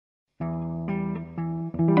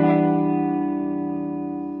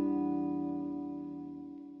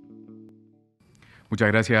Muchas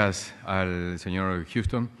gracias al señor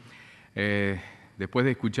Houston. Después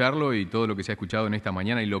de escucharlo y todo lo que se ha escuchado en esta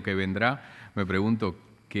mañana y lo que vendrá, me pregunto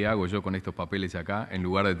qué hago yo con estos papeles acá en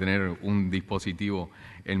lugar de tener un dispositivo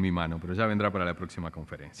en mi mano, pero ya vendrá para la próxima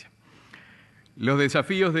conferencia. Los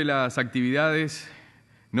desafíos de las actividades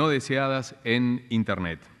no deseadas en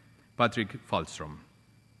Internet. Patrik Fältström.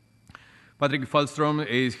 Patrik Fältström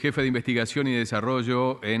es jefe de investigación y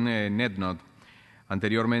desarrollo en Netnod.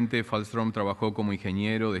 Anteriormente, Fältström trabajó como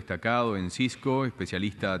ingeniero destacado en Cisco,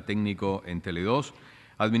 especialista técnico en Tele2,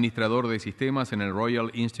 administrador de sistemas en el Royal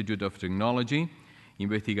Institute of Technology,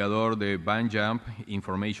 investigador de Bandjump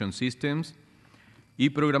Information Systems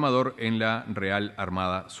y programador en la Real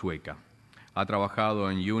Armada Sueca. Ha trabajado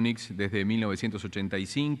en Unix desde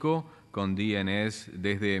 1985, con DNS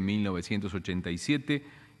desde 1987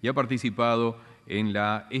 y ha participado en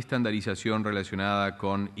la estandarización relacionada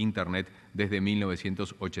con Internet desde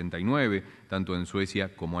 1989, tanto en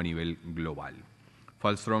Suecia como a nivel global.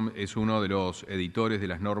 Fältström es uno de los editores de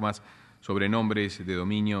las normas sobre nombres de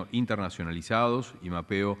dominio internacionalizados y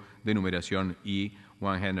mapeo de numeración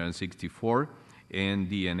I-164 en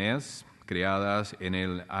DNS, creadas en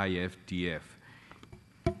el IFTF.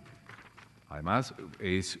 Además,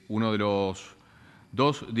 es uno de los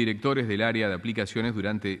dos directores del área de aplicaciones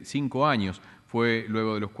durante 5 años,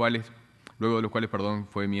 luego de los cuales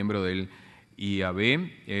fue miembro del IAB,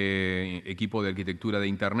 equipo de arquitectura de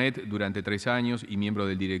Internet, durante 3 años y miembro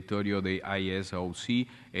del directorio de ISOC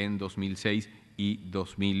en 2006 y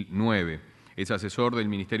 2009. Es asesor del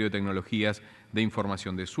Ministerio de Tecnologías de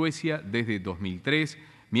Información de Suecia desde 2003,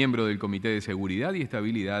 miembro del Comité de Seguridad y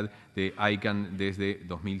Estabilidad de ICANN desde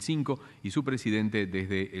 2005 y su presidente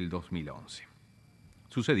desde el 2011.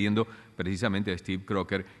 Sucediendo precisamente a Steve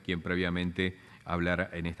Crocker, quien previamente hablara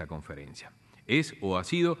en esta conferencia. Es o ha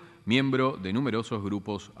sido miembro de numerosos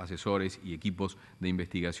grupos, asesores y equipos de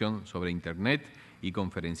investigación sobre Internet y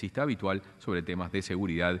conferencista habitual sobre temas de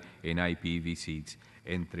seguridad en IPv6,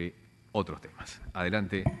 entre otros temas.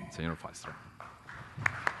 Adelante, señor Fältström.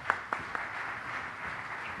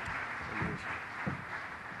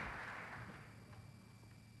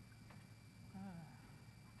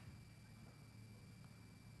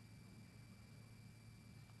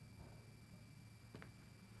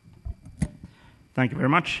 Thank you very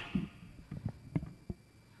much.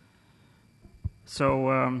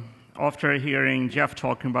 So after hearing Jeff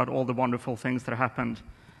talking about all the wonderful things that happened,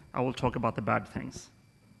 I will talk about the bad things.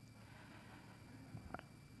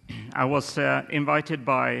 I was invited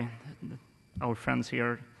by our friends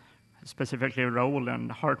here, specifically Raoul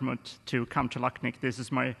and Hartmut, to come to LACNIC. This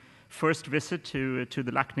is my first visit to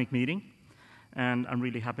the LACNIC meeting, and I'm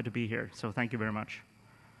really happy to be here, so thank you very much.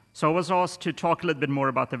 So I was asked to talk a little bit more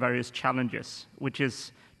about the various challenges, which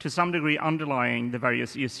is to some degree underlying the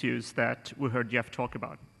various issues that we heard Jeff talk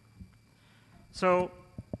about. So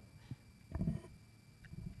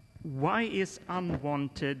why is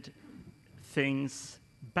unwanted things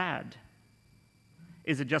bad?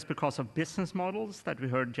 Is it just because of business models that we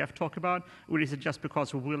heard Jeff talk about, or is it just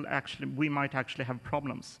because we might actually have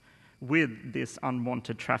problems with this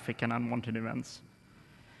unwanted traffic and unwanted events?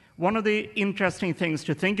 One of the interesting things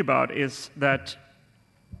to think about is that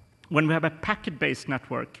when we have a packet-based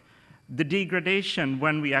network, the degradation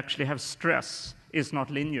when we actually have stress is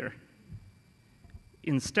not linear.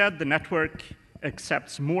 Instead, the network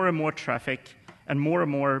accepts more and more traffic and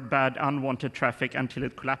more bad unwanted traffic until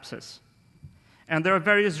it collapses. And there are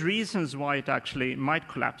various reasons why it actually might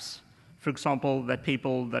collapse. For example, that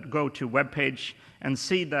people that go to a web page and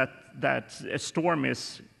see that a storm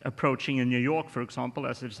is approaching in New York, for example,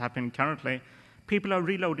 as it's happening currently, people are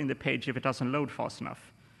reloading the page if it doesn't load fast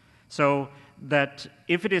enough. So that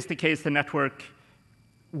if it is the case the network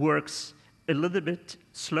works a little bit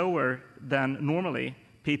slower than normally,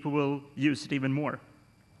 people will use it even more.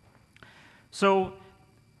 So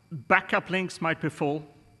backup links might be full.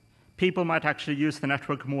 People might actually use the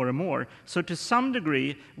network more and more. So to some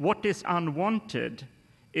degree, what is unwanted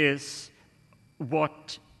is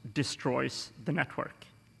what destroys the network.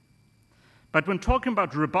 But when talking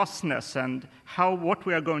about robustness and what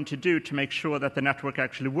we are going to do to make sure that the network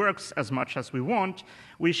actually works as much as we want,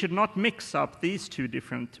 we should not mix up these two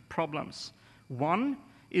different problems. One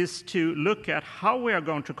is to look at how we are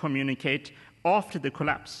going to communicate after the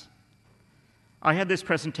collapse. I had this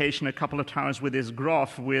presentation a couple of times with this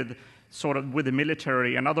graph with the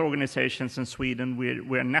military and other organizations in Sweden,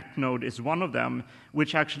 where Netnod is one of them,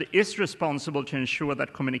 which actually is responsible to ensure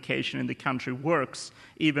that communication in the country works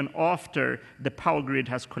even after the power grid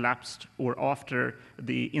has collapsed or after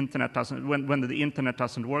the internet when the internet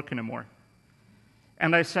doesn't work anymore.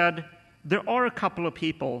 And I said, there are a couple of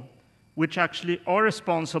people which actually are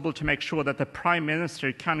responsible to make sure that the prime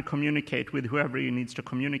minister can communicate with whoever he needs to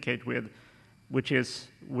communicate with, which is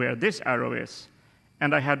where this arrow is.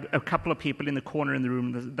 And I had a couple of people in the corner in the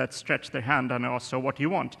room that stretched their hand and asked, so what do you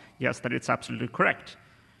want? Yes, that it's absolutely correct.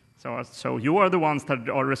 So you are the ones that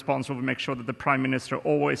are responsible to make sure that the prime minister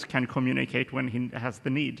always can communicate when he has the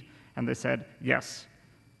need. And they said, yes.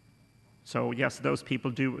 So yes, those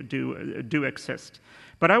people do exist.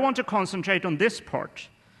 But I want to concentrate on this part,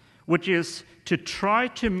 which is to try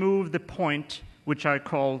to move the point, which I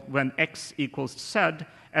call when x equals z,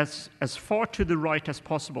 as far to the right as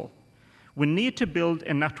possible. We need to build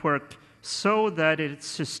a network so that it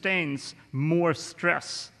sustains more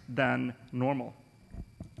stress than normal,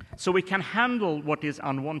 so we can handle what is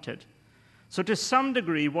unwanted. So to some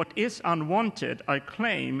degree, what is unwanted, I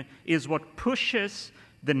claim, is what pushes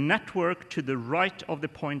the network to the right of the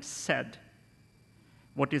point Z.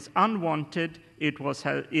 What is unwanted, it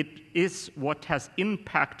is what has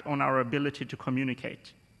impact on our ability to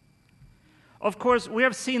communicate. Of course, we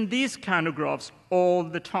have seen these kind of graphs all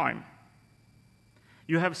the time.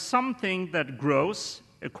 You have something that grows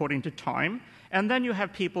according to time, and then you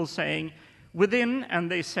have people saying, within,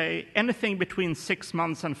 and they say, anything between 6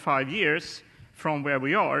 months and 5 years from where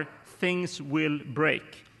we are, things will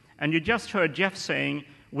break. And you just heard Jeff saying,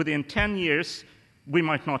 within 10 years, we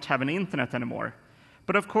might not have an internet anymore.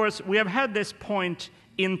 But of course, we have had this point,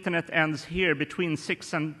 internet ends here between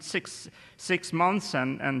 6 months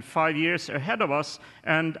and 5 years ahead of us,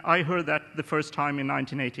 and I heard that the first time in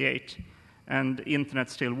 1988, and internet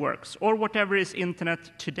still works. Or whatever is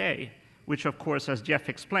internet today, which of course, as Jeff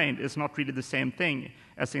explained, is not really the same thing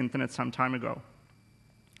as internet some time ago.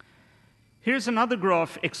 Here's another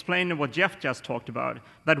graph explaining what Jeff just talked about,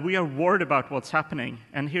 that we are worried about what's happening,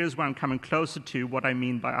 and here's where I'm coming closer to what I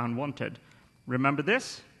mean by unwanted. Remember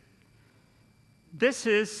this? This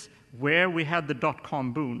is where we had the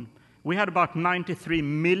dot-com boom. We had about 93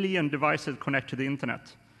 million devices connected to the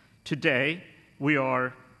internet. Today, we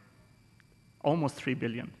are almost 3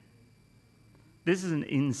 billion. This is an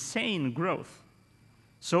insane growth.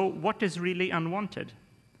 So what is really unwanted?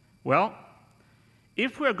 Well,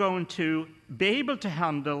 if we're going to be able to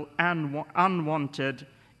handle unwanted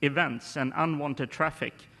events and unwanted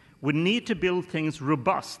traffic, we need to build things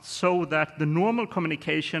robust so that the normal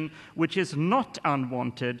communication, which is not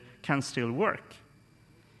unwanted, can still work.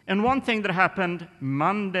 And one thing that happened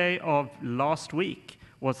Monday of last week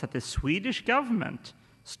was that the Swedish government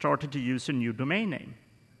started to use a new domain name.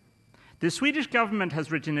 The Swedish government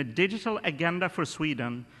has written a digital agenda for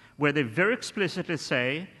Sweden where they very explicitly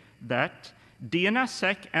say that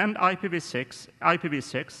DNSSEC and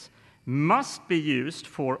IPv6 must be used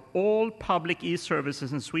for all public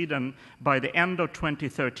e-services in Sweden by the end of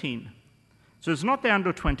 2013. So it's not the end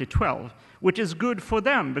of 2012, which is good for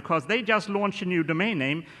them because they just launched a new domain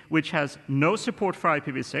name which has no support for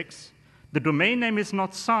IPv6. The domain name is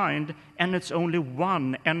not signed, and it's only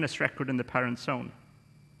one NS record in the parent zone.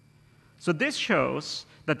 So this shows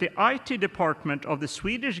that the IT department of the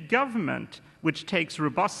Swedish government, which takes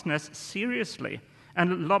robustness seriously,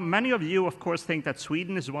 and many of you, of course, think that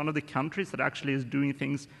Sweden is one of the countries that actually is doing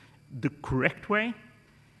things the correct way.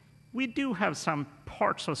 We do have some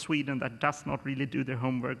parts of Sweden that does not really do their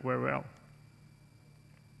homework very well.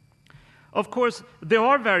 Of course, there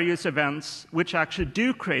are various events which actually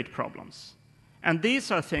do create problems. And these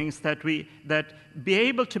are things that be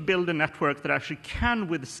able to build a network that actually can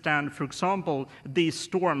withstand, for example, these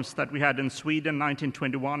storms that we had in Sweden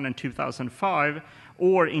 1921 and 2005,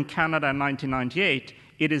 or in Canada in 1998,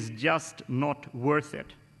 it is just not worth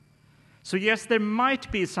it. So yes, there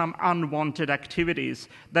might be some unwanted activities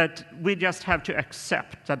that we just have to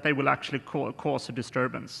accept that they will actually cause a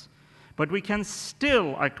disturbance. But we can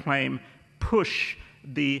still, I claim, push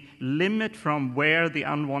the limit from where the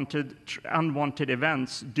unwanted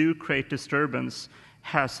events do create disturbance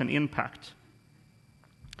has an impact.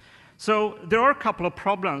 So there are a couple of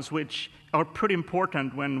problems which are pretty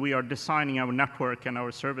important when we are designing our network and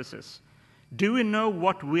our services. Do we know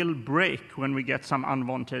what will break when we get some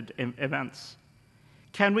unwanted events?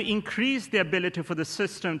 Can we increase the ability for the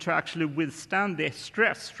system to actually withstand the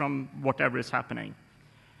stress from whatever is happening?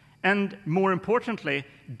 And more importantly,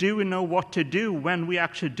 do we know what to do when we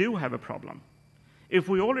actually do have a problem? If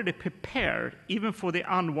we already prepared, even for the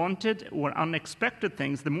unwanted or unexpected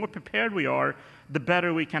things, the more prepared we are, the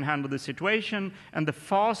better we can handle the situation, and the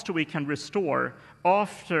faster we can restore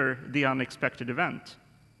after the unexpected event.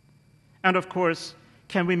 And of course,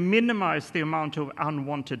 can we minimize the amount of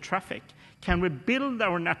unwanted traffic? Can we build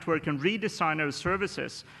our network and redesign our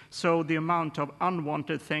services so the amount of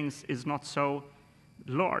unwanted things is not so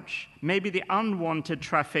large. Maybe the unwanted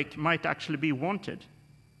traffic might actually be wanted.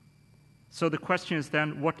 So the question is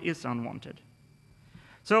then, what is unwanted?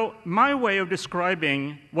 So my way of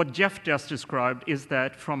describing what Jeff just described is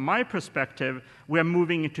that, from my perspective, we are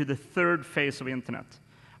moving into the third phase of internet.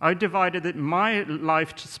 I divided my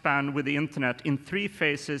lifespan with the internet in 3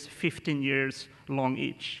 phases, 15 years long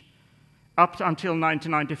each. Up until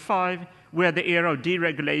 1995, we had the era of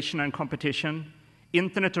deregulation and competition.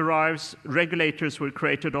 Internet arrives, regulators were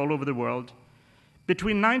created all over the world.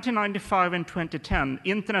 Between 1995 and 2010,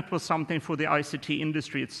 internet was something for the ICT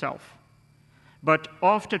industry itself. But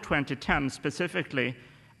after 2010, specifically,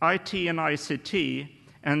 IT and ICT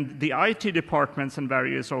and the IT departments and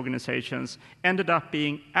various organizations ended up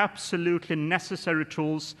being absolutely necessary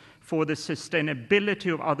tools for the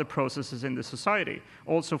sustainability of other processes in the society,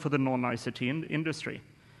 also for the non-ICT industry.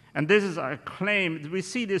 And this is a claim. We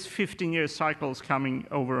see these 15-year cycles coming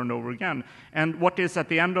over and over again. And what is at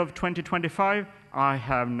the end of 2025? I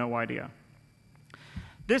have no idea.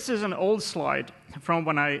 This is an old slide from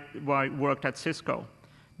when I worked at Cisco.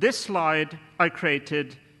 This slide I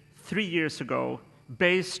created 3 years ago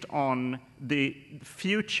based on the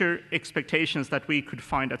future expectations that we could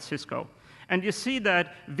find at Cisco. And you see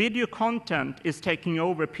that video content is taking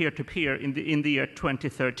over peer-to-peer in the year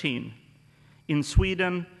 2013. In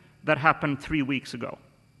Sweden, that happened 3 weeks ago.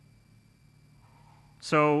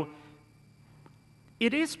 So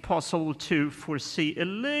it is possible to foresee a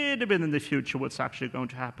little bit in the future what's actually going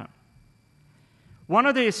to happen. One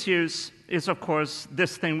of the issues is, of course,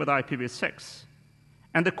 this thing with IPv6.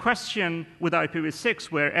 And the question with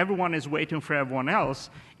IPv6, where everyone is waiting for everyone else,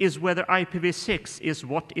 is whether IPv6 is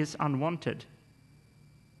what is unwanted.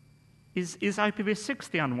 Is IPv6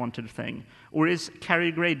 the unwanted thing? Or is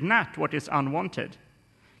carrier-grade NAT what is unwanted?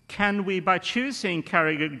 Can we, by choosing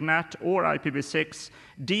carrier-grade NAT or IPv6,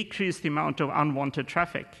 decrease the amount of unwanted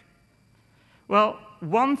traffic? Well,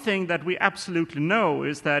 one thing that we absolutely know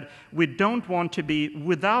is that we don't want to be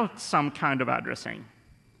without some kind of addressing,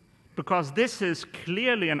 because this is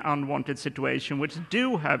clearly an unwanted situation which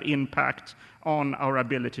do have impact on our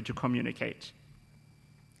ability to communicate.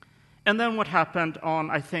 And then what happened on,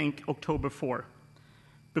 I think, October 4?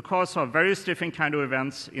 Because of various different kind of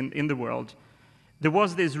events in the world, there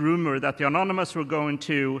was this rumor that the Anonymous were going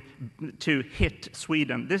to hit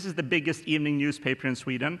Sweden. This is the biggest evening newspaper in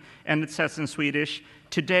Sweden, and it says in Swedish,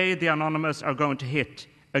 "Today the Anonymous are going to hit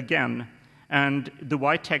again." And the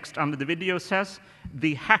white text under the video says,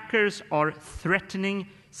 "The hackers are threatening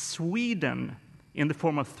Sweden," in the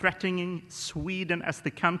form of threatening Sweden as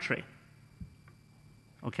the country.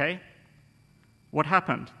 Okay? What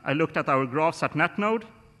happened? I looked at our graphs at Netnod.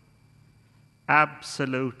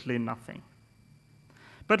 Absolutely nothing.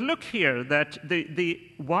 But look here, that the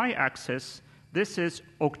y-axis, this is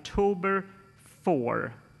October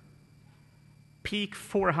 4, peak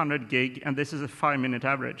 400 gig, and this is a 5-minute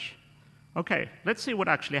average. Okay, let's see what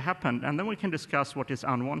actually happened, and then we can discuss what is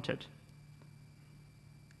unwanted.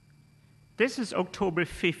 This is October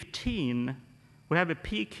 15. We have a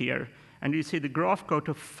peak here, and you see the graph go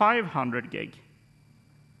to 500 gig.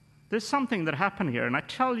 There's something that happened here, and I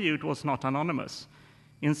tell you it was not anonymous.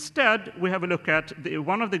 Instead, we have a look at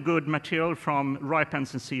one of the good material from RIPE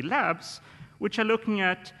NCC Labs, which are looking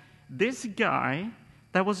at this guy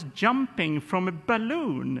that was jumping from a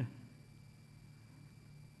balloon.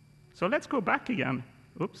 So let's go back again.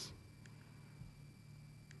 Oops.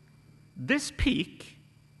 This peak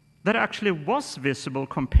that actually was visible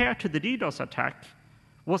compared to the DDoS attack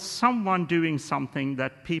was someone doing something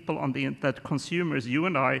that people on the internet, consumers, you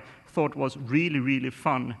and I, thought was really, really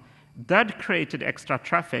fun. That created extra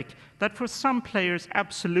traffic that for some players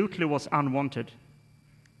absolutely was unwanted.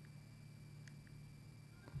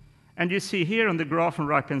 And you see here on the graph from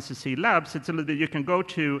RIPE NCC Labs, it's a little bit, you can go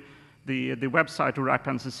to the website of RIPE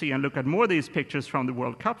NCC and look at more of these pictures from the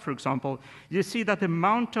World Cup, for example. You see that the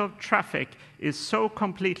amount of traffic is so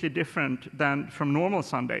completely different than from normal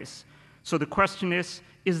Sundays. So the question is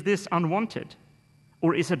this unwanted?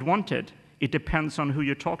 Or is it wanted? It depends on who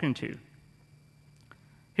you're talking to.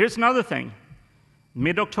 Here's another thing.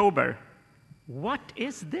 Mid-October. What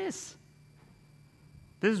is this?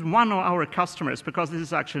 This is one of our customers, because this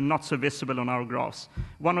is actually not so visible on our graphs.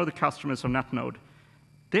 One of the customers of Netnod.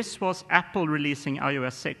 This was Apple releasing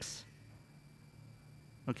iOS 6.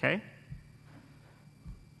 Okay?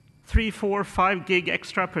 3, 4, 5 gig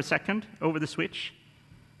extra per second over the switch.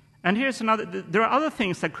 And here's another. There are other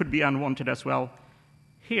things that could be unwanted as well.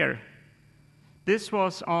 Here. This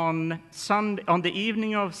was on the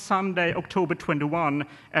evening of Sunday, October 21,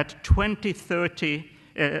 at 20:30,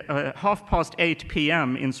 8:30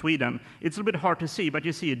 p.m. in Sweden. It's a little bit hard to see, but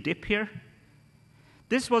you see a dip here.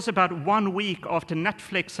 This was about 1 week after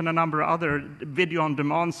Netflix and a number of other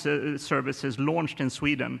video-on-demand services launched in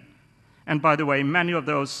Sweden. And by the way, many of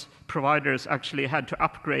those providers actually had to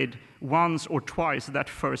upgrade once or twice that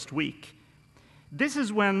first week. This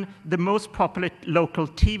is when the most popular local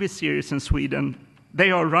TV series in Sweden,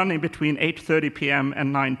 they are running between 8:30 p.m.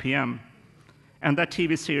 and 9 p.m. And that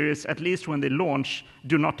TV series, at least when they launch,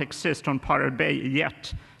 do not exist on Pirate Bay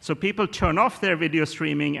yet. So people turn off their video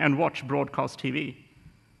streaming and watch broadcast TV.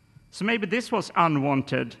 So maybe this was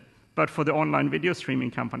unwanted, but for the online video streaming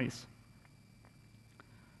companies.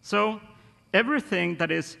 So everything that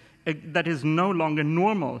is no longer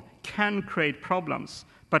normal can create problems,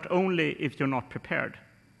 but only if you're not prepared.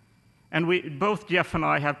 And both Jeff and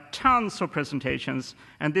I have tons of presentations,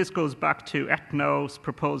 and this goes back to Netnod's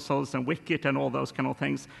proposals and Wikit and all those kind of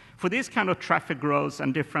things. For these kind of traffic growths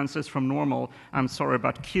and differences from normal, I'm sorry,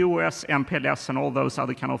 but QoS, MPLS, and all those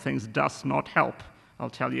other kind of things does not help, I'll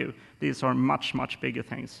tell you. These are much, much bigger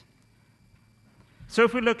things. So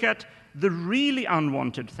if we look at the really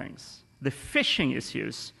unwanted things, the phishing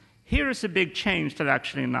issues, here is a big change that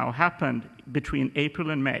actually now happened between April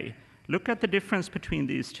and May. Look at the difference between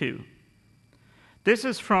these two. This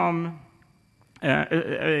is from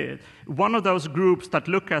one of those groups that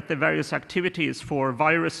look at the various activities for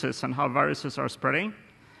viruses and how viruses are spreading,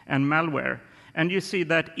 and malware. And you see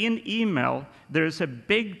that in email, there is a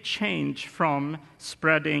big change from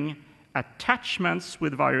spreading attachments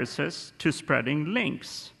with viruses to spreading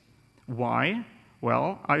links. Why?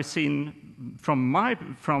 Well, I've seen from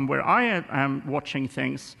where I am watching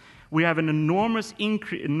things, we have an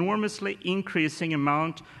enormously increasing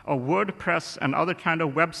amount of WordPress and other kind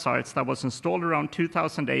of websites that was installed around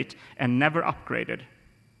 2008 and never upgraded.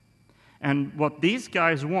 And what these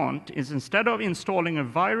guys want is, instead of installing a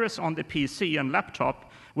virus on the PC and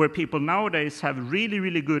laptop, where people nowadays have really,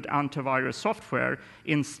 really good antivirus software,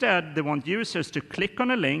 instead they want users to click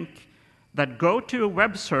on a link that go to a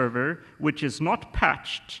web server which is not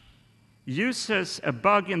patched, uses a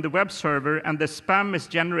bug in the web server, and the spam is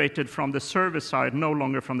generated from the server side, no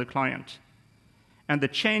longer from the client. And the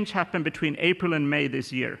change happened between April and May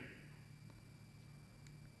this year.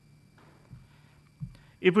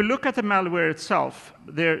 If we look at the malware itself,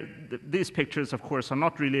 these pictures, of course, are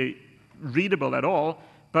not really readable at all,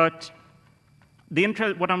 but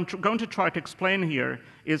what I'm going to try to explain here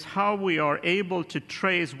is how we are able to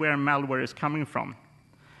trace where malware is coming from.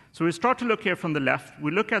 So we start to look here from the left.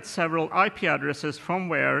 We look at several IP addresses from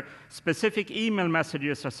where specific email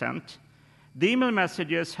messages are sent. The email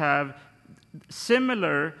messages have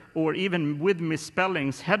similar, or even with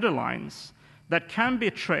misspellings, header lines that can be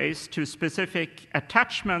traced to specific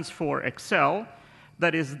attachments for Excel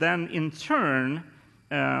that is then in turn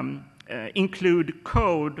include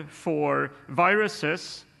code for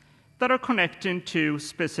viruses that are connecting to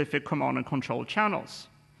specific command and control channels.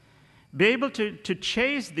 Be able to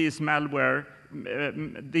chase these malwares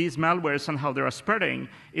and how they are spreading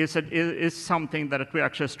is something that we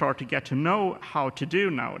actually start to get to know how to do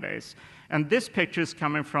nowadays. And this picture is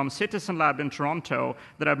coming from Citizen Lab in Toronto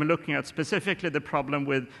that I've been looking at, specifically the problem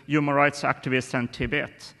with human rights activists and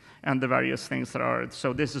Tibet and the various things that are.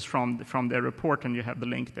 So this is from their report, and you have the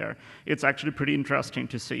link there. It's actually pretty interesting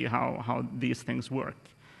to see how these things work.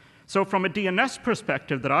 So from a DNS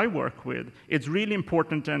perspective that I work with, it's really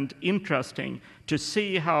important and interesting to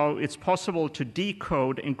see how it's possible to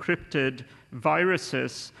decode encrypted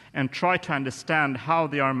viruses and try to understand how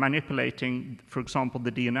they are manipulating, for example,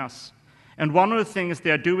 the DNS. And one of the things they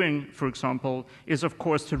are doing, for example, is, of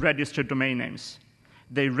course, to register domain names.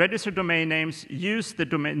 They register domain names, use the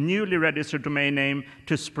newly registered domain name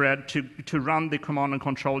to spread, to run the command and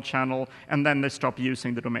control channel, and then they stop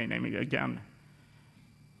using the domain name again.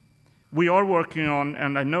 We are working on,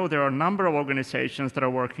 and I know there are a number of organizations that are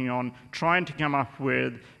working on, trying to come up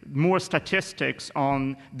with more statistics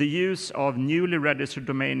on the use of newly registered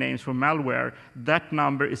domain names for malware. That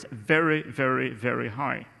number is very, very, very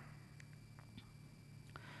high.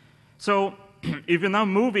 So if you now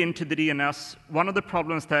move into the DNS, one of the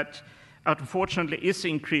problems that unfortunately is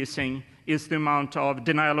increasing is the amount of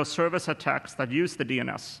denial of service attacks that use the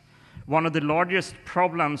DNS. One of the largest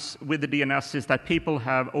problems with the DNS is that people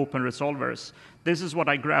have open resolvers. This is what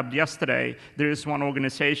I grabbed yesterday. There is one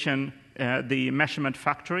organization, the Measurement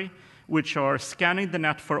Factory, which are scanning the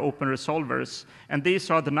net for open resolvers. And these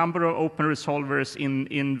are the number of open resolvers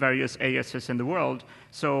in various ASs in the world.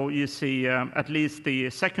 So you see at least the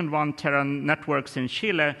second one, Terra Networks in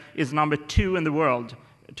Chile, is number 2 in the world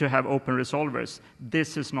to have open resolvers.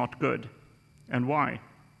 This is not good. And why?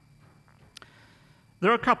 There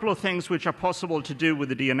are a couple of things which are possible to do with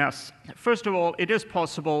the DNS. First of all, it is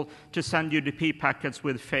possible to send UDP packets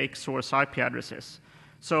with fake source IP addresses.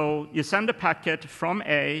 So you send a packet from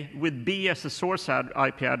A with B as the source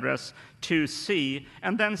IP address to C,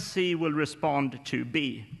 and then C will respond to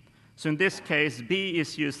B. So in this case, B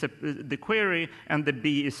is used the query, and the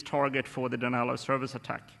B is target for the denial of service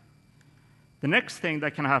attack. The next thing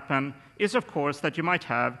that can happen is, of course, that you might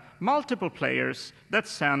have multiple players that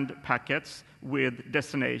send packets with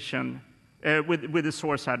destination, with the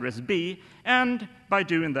source address B, and by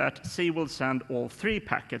doing that, C will send all 3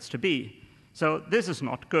 packets to B. So this is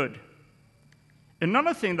not good.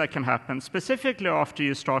 Another thing that can happen, specifically after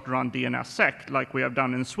you start run DNSSEC, like we have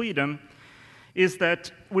done in Sweden, is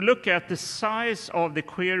that we look at the size of the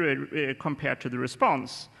query compared to the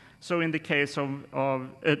response. So in the case of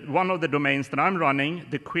one of the domains that I'm running,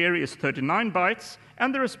 the query is 39 bytes,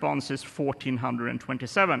 and the response is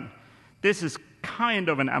 1427. This is kind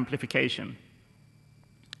of an amplification.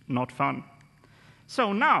 Not fun.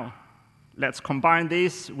 So now, let's combine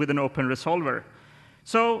these with an open resolver.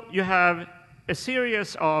 So you have a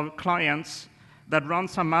series of clients that run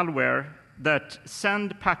some malware that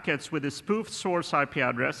send packets with a spoofed source IP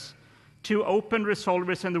address to open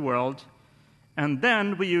resolvers in the world, and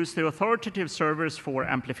then we use the authoritative servers for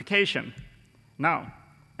amplification. Now,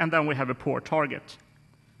 and then we have a poor target.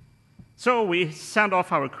 So we send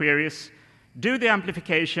off our queries, do the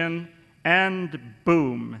amplification, and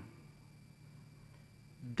boom.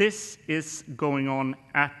 This is going on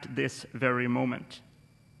at this very moment.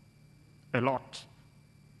 A lot.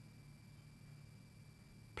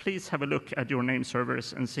 Please have a look at your name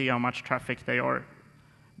servers and see how much traffic they are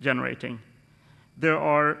generating.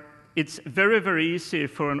 It's very, very easy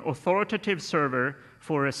for an authoritative server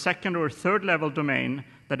for a second or third level domain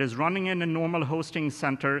that is running in a normal hosting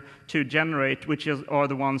center to generate, which are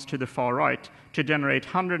the ones to the far right, to generate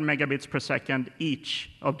 100 megabits per second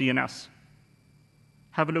each of DNS.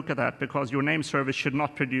 Have a look at that, because your name service should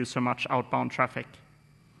not produce so much outbound traffic.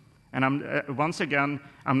 And once again,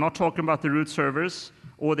 I'm not talking about the root servers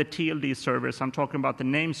or the TLD servers. I'm talking about the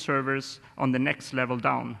name servers on the next level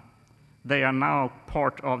down. They are now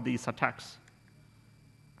part of these attacks.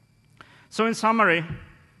 So in summary,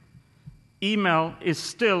 email is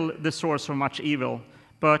still the source of much evil,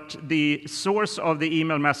 but the source of the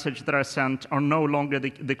email message that I sent are no longer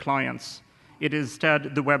the clients. It is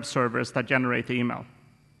instead the web servers that generate the email.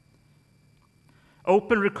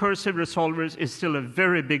 Open recursive resolvers is still a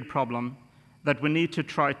very big problem that we need to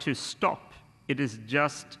try to stop. It is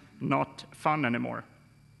just not fun anymore.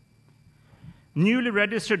 Newly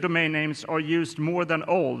registered domain names are used more than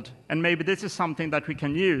old, and maybe this is something that we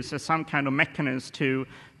can use as some kind of mechanism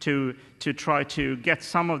to try to get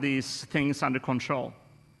some of these things under control.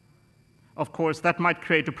 Of course, that might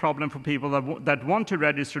create a problem for people that want to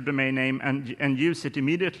register a domain name and use it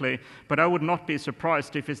immediately, but I would not be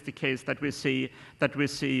surprised if it's the case that we see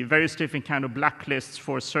various different kind of blacklists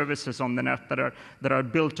for services on the net that are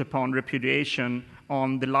built upon repudiation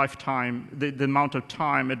on the lifetime, the amount of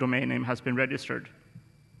time a domain name has been registered.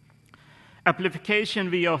 Amplification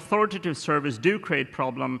via authoritative servers do create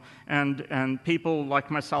problem, and people like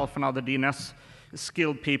myself and other DNS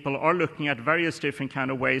skilled people are looking at various different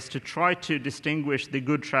kind of ways to try to distinguish the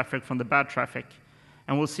good traffic from the bad traffic.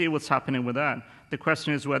 And we'll see what's happening with that. The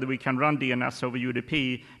question is whether we can run DNS over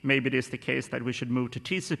UDP. Maybe it is the case that we should move to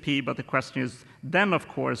TCP, but the question is then, of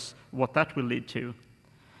course, what that will lead to.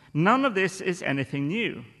 None of this is anything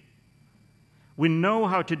new. We know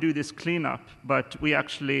how to do this cleanup, but we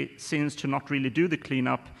actually seems to not really do the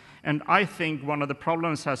cleanup. And I think one of the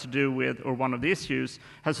problems has to do with, or one of the issues,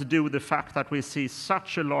 has to do with the fact that we see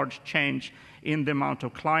such a large change in the amount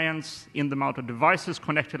of clients, in the amount of devices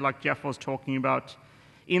connected, like Jeff was talking about,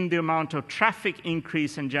 in the amount of traffic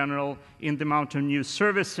increase in general, in the amount of new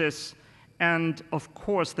services, and of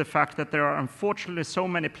course the fact that there are unfortunately so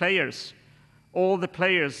many players, all the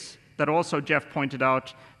players that also Jeff pointed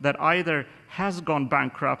out, that either has gone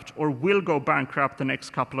bankrupt or will go bankrupt the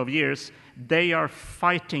next couple of years, they are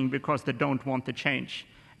fighting because they don't want the change.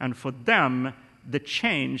 And for them, the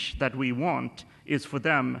change that we want is for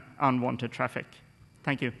them unwanted traffic.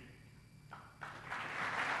 Thank you.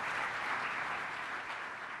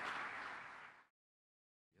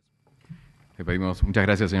 Le pedimos, muchas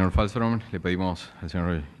gracias, señor Fältström. Le pedimos al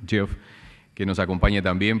señor Jefe que nos acompañe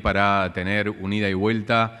también para tener un ida y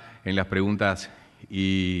vuelta en las preguntas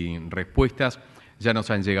y respuestas. Ya nos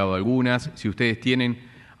han llegado algunas. Si ustedes tienen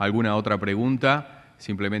alguna otra pregunta,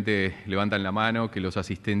 simplemente levantan la mano, que los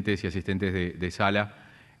asistentes y asistentes de sala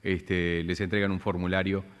les entregan un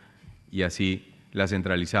formulario y así la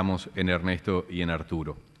centralizamos en Ernesto y en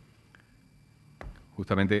Arturo.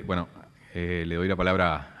 justamente, bueno, le doy la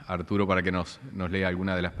palabra a Arturo para que nos lea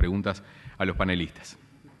alguna de las preguntas a los panelistas.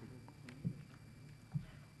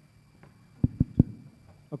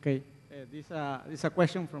 Okay, this is a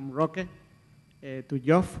question from Roque to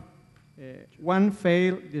Jeff. One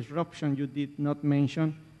failed disruption you did not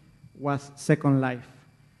mention was Second Life.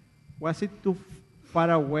 Was it too far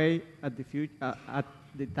away at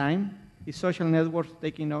the time? Is social networks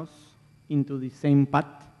taking us into the same path?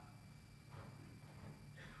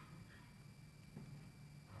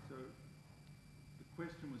 So the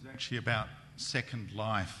question was actually about Second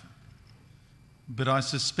Life, but I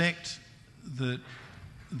suspect that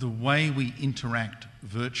the way we interact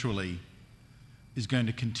virtually is going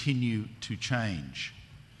to continue to change,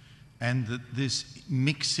 and that this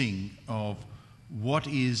mixing of what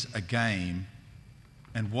is a game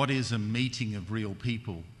and what is a meeting of real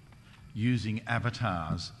people using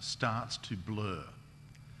avatars starts to blur.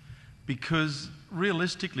 Because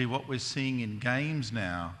realistically what we're seeing in games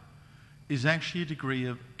now is actually a degree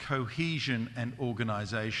of cohesion and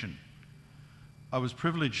organisation. I was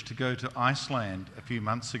privileged to go to Iceland a few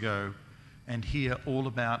months ago and hear all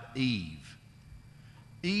about Eve.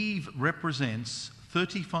 Eve represents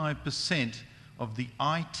 35% of the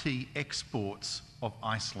IT exports of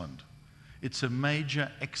Iceland. It's a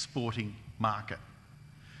major exporting market.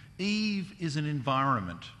 Eve is an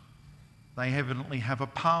environment. They evidently have a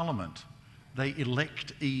parliament. They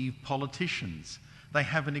elect Eve politicians. They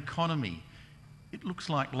have an economy. It looks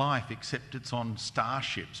like life, except it's on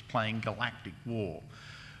starships playing galactic war.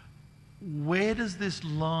 Where does this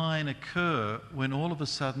line occur when all of a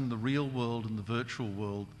sudden the real world and the virtual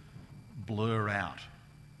world blur out?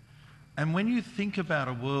 And when you think about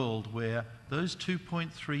a world where those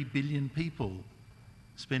 2.3 billion people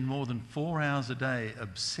spend more than 4 hours a day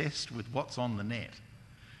obsessed with what's on the net,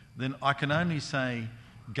 then I can only say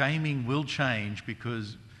gaming will change,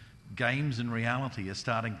 because games and reality are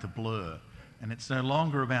starting to blur. And it's no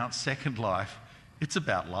longer about Second Life, it's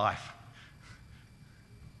about life.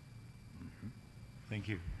 Thank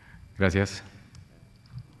you. Gracias.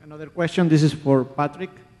 Another question, this is for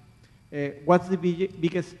Patrik. What's the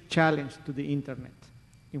biggest challenge to the internet?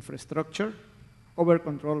 Infrastructure,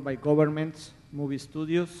 over-control by governments, movie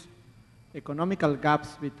studios, economical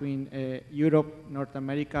gaps between Europe, North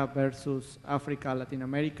America versus Africa, Latin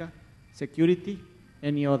America, security,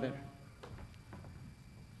 any other?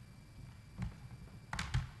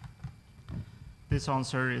 This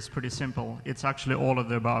answer is pretty simple. It's actually all of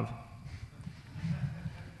the above.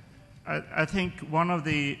 I think one of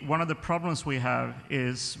the problems we have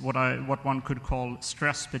is what one could call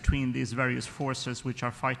stress between these various forces which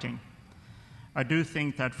are fighting. I do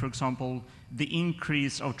think that, for example, the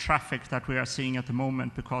increase of traffic that we are seeing at the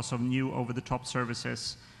moment because of new over-the-top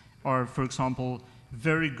services are, for example,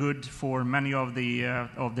 very good for many of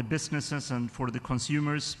the businesses and for the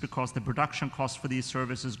consumers, because the production costs for these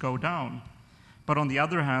services go down. But on the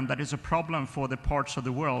other hand, that is a problem for the parts of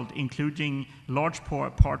the world, including large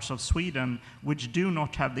parts of Sweden, which do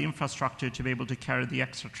not have the infrastructure to be able to carry the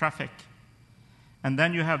extra traffic. And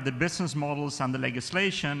then you have the business models and the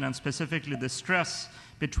legislation, and specifically the stress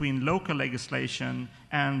between local legislation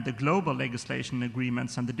and the global legislation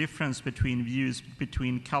agreements, and the difference between views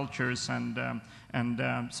between cultures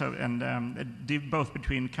both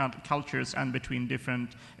between cultures and between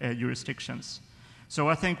different jurisdictions. So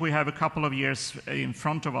I think we have a couple of years in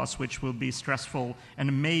front of us which will be stressful,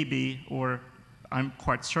 and maybe, or I'm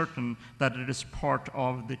quite certain, that it is part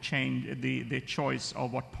of the change, the choice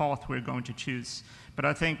of what path we're going to choose. But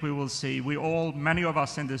I think we will see, many of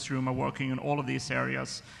us in this room are working in all of these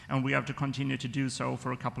areas, and we have to continue to do so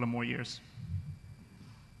for a couple of more years.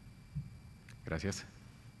 Gracias.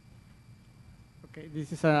 Okay,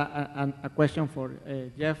 this is a question for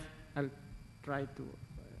Jeff. I'll try to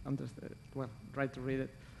try to read it.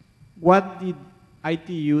 What did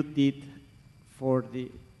ITU did for the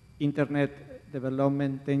internet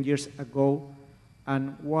development 10 years ago,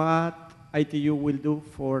 and what ITU will do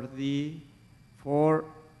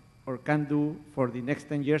or can do for the next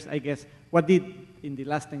 10 years? I guess, what did in the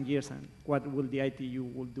last 10 years, and what will the ITU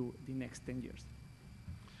will do the next 10 years?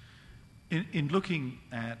 In looking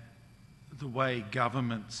at the way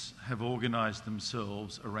governments have organised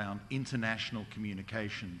themselves around international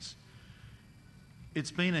communications,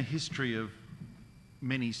 it's been a history of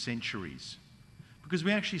many centuries, because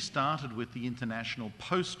we actually started with the International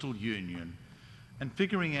Postal Union and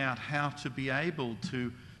figuring out how to be able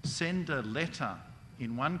to send a letter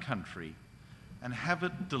in one country and have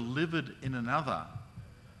it delivered in another,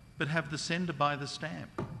 but have the sender buy the stamp.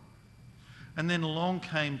 And then along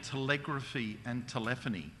came telegraphy and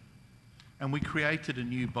telephony, and we created a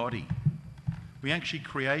new body. We actually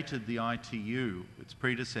created the ITU, its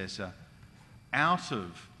predecessor, out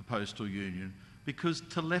of the Postal Union because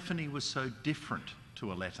telephony was so different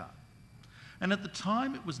to a letter. And at the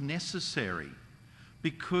time it was necessary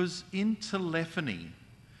because in telephony,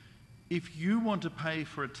 if you want to pay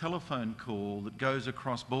for a telephone call that goes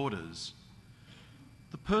across borders,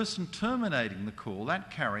 the person terminating the call, that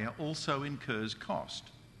carrier, also incurs cost.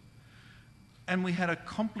 And we had a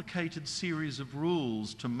complicated series of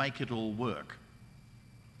rules to make it all work.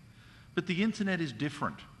 But the internet is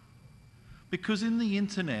different. Because in the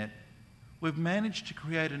internet, we've managed to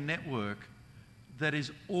create a network that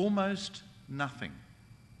is almost nothing.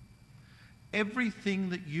 Everything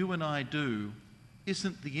that you and I do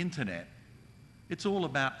isn't the internet. It's all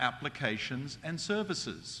about applications and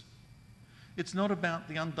services. It's not about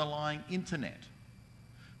the underlying internet.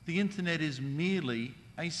 The internet is merely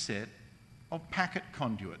a set of packet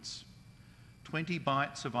conduits, 20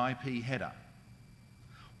 bytes of IP header.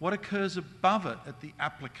 What occurs above it at the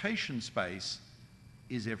application space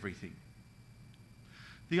is everything.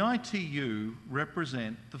 The ITU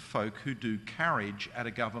represent the folk who do carriage at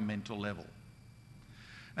a governmental level.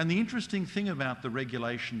 And the interesting thing about the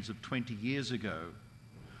regulations of 20 years ago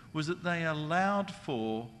was that they allowed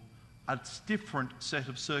for a different set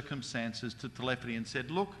of circumstances to telephony and said,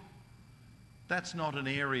 look, that's not an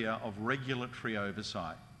area of regulatory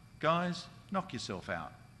oversight. Guys, knock yourself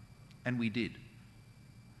out. And we did.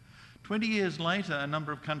 20 years later, a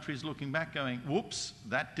number of countries looking back going, whoops,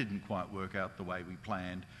 that didn't quite work out the way we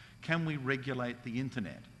planned. Can we regulate the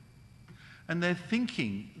internet? And they're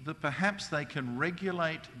thinking that perhaps they can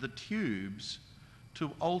regulate the tubes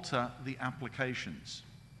to alter the applications.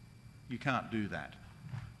 You can't do that.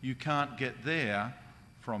 You can't get there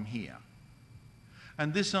from here.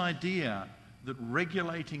 And this idea that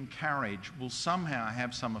regulating carriage will somehow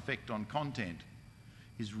have some effect on content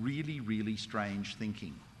is really, really strange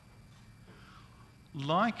thinking.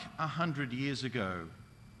 Like 100 years ago,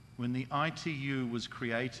 when the ITU was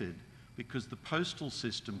created because the postal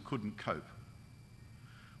system couldn't cope,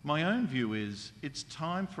 my own view is it's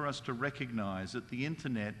time for us to recognise that the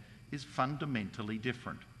internet is fundamentally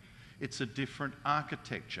different. It's a different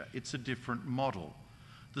architecture. It's a different model.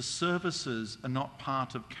 The services are not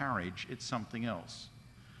part of carriage, it's something else.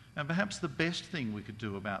 And perhaps the best thing we could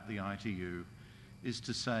do about the ITU is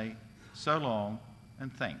to say, so long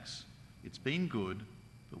and thanks. It's been good,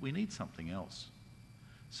 but we need something else.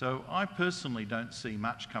 So I personally don't see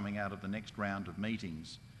much coming out of the next round of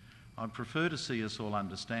meetings. I'd prefer to see us all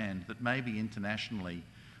understand that maybe internationally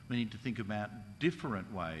we need to think about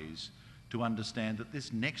different ways to understand that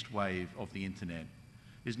this next wave of the internet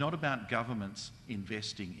is not about governments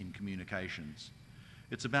investing in communications.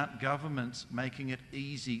 It's about governments making it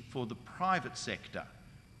easy for the private sector,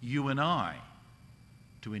 you and I,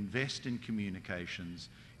 to invest in communications,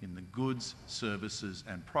 in the goods, services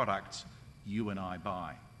and products you and I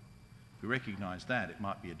buy. If we recognise that, it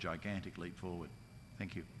might be a gigantic leap forward.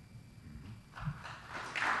 Thank you.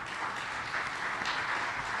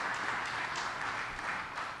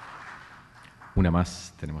 Una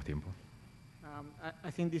más, tenemos tiempo. I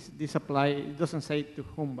think this applies, it doesn't say to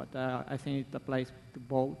whom, but I think it applies to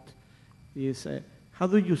both. How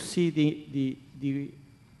do you see the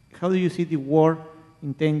war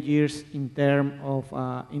in 10 years in terms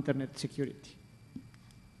of internet security?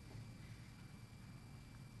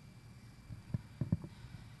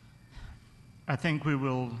 I think we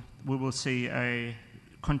will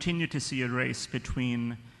continue to see a race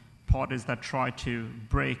between parties that try to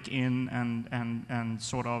break in and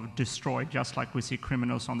sort of destroy, just like we see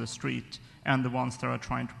criminals on the street, and the ones that are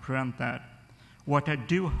trying to prevent that. What I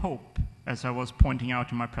do hope, as I was pointing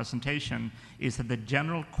out in my presentation, is that the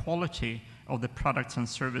general quality of the products and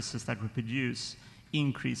services that we produce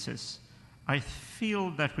increases. I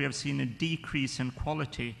feel that we have seen a decrease in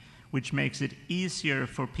quality, which makes it easier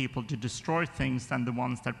for people to destroy things than the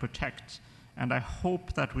ones that protect. And I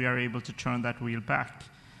hope that we are able to turn that wheel back.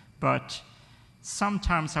 But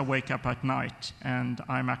sometimes I wake up at night and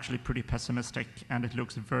I'm actually pretty pessimistic and it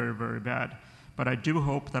looks very, very bad. But I do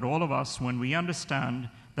hope that all of us, when we understand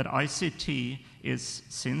that ICT is,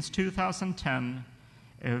 since 2010,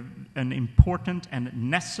 an important and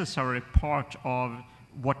necessary part of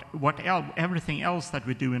everything else that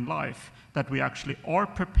we do in life, that we actually are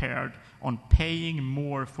prepared on paying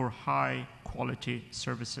more for high quality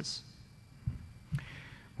services.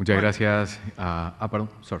 Muchas gracias. Pardon,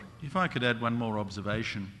 sorry. If I could add one more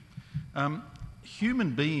observation.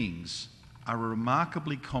 Human beings are a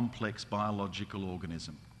remarkably complex biological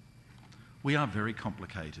organism. We are very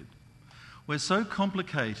complicated. We're so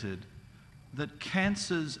complicated that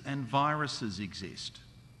cancers and viruses exist.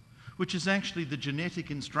 which is actually the genetic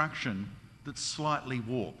instruction that's slightly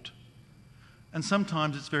warped. And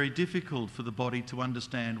sometimes it's very difficult for the body to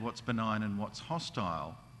understand what's benign and what's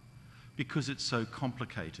hostile because it's so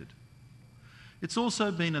complicated. It's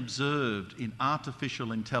also been observed in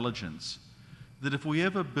artificial intelligence that if we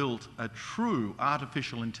ever built a true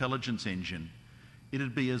artificial intelligence engine,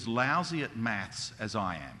 it'd be as lousy at maths as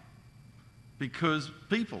I am. Because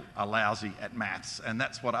people are lousy at maths, and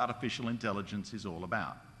that's what artificial intelligence is all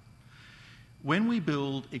about. When we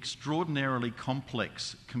build extraordinarily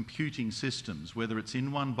complex computing systems, whether it's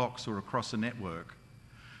in one box or across a network,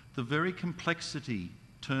 the very complexity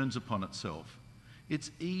turns upon itself.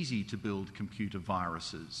 It's easy to build computer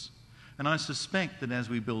viruses. And I suspect that as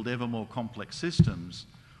we build ever more complex systems,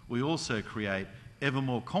 we also create ever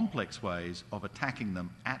more complex ways of attacking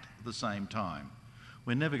them at the same time.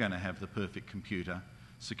 We're never going to have the perfect computer.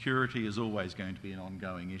 Security is always going to be an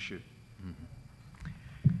ongoing issue.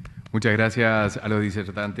 Muchas gracias a los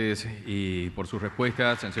disertantes y por sus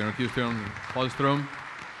respuestas. Al señor Fältström,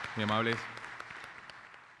 muy amables.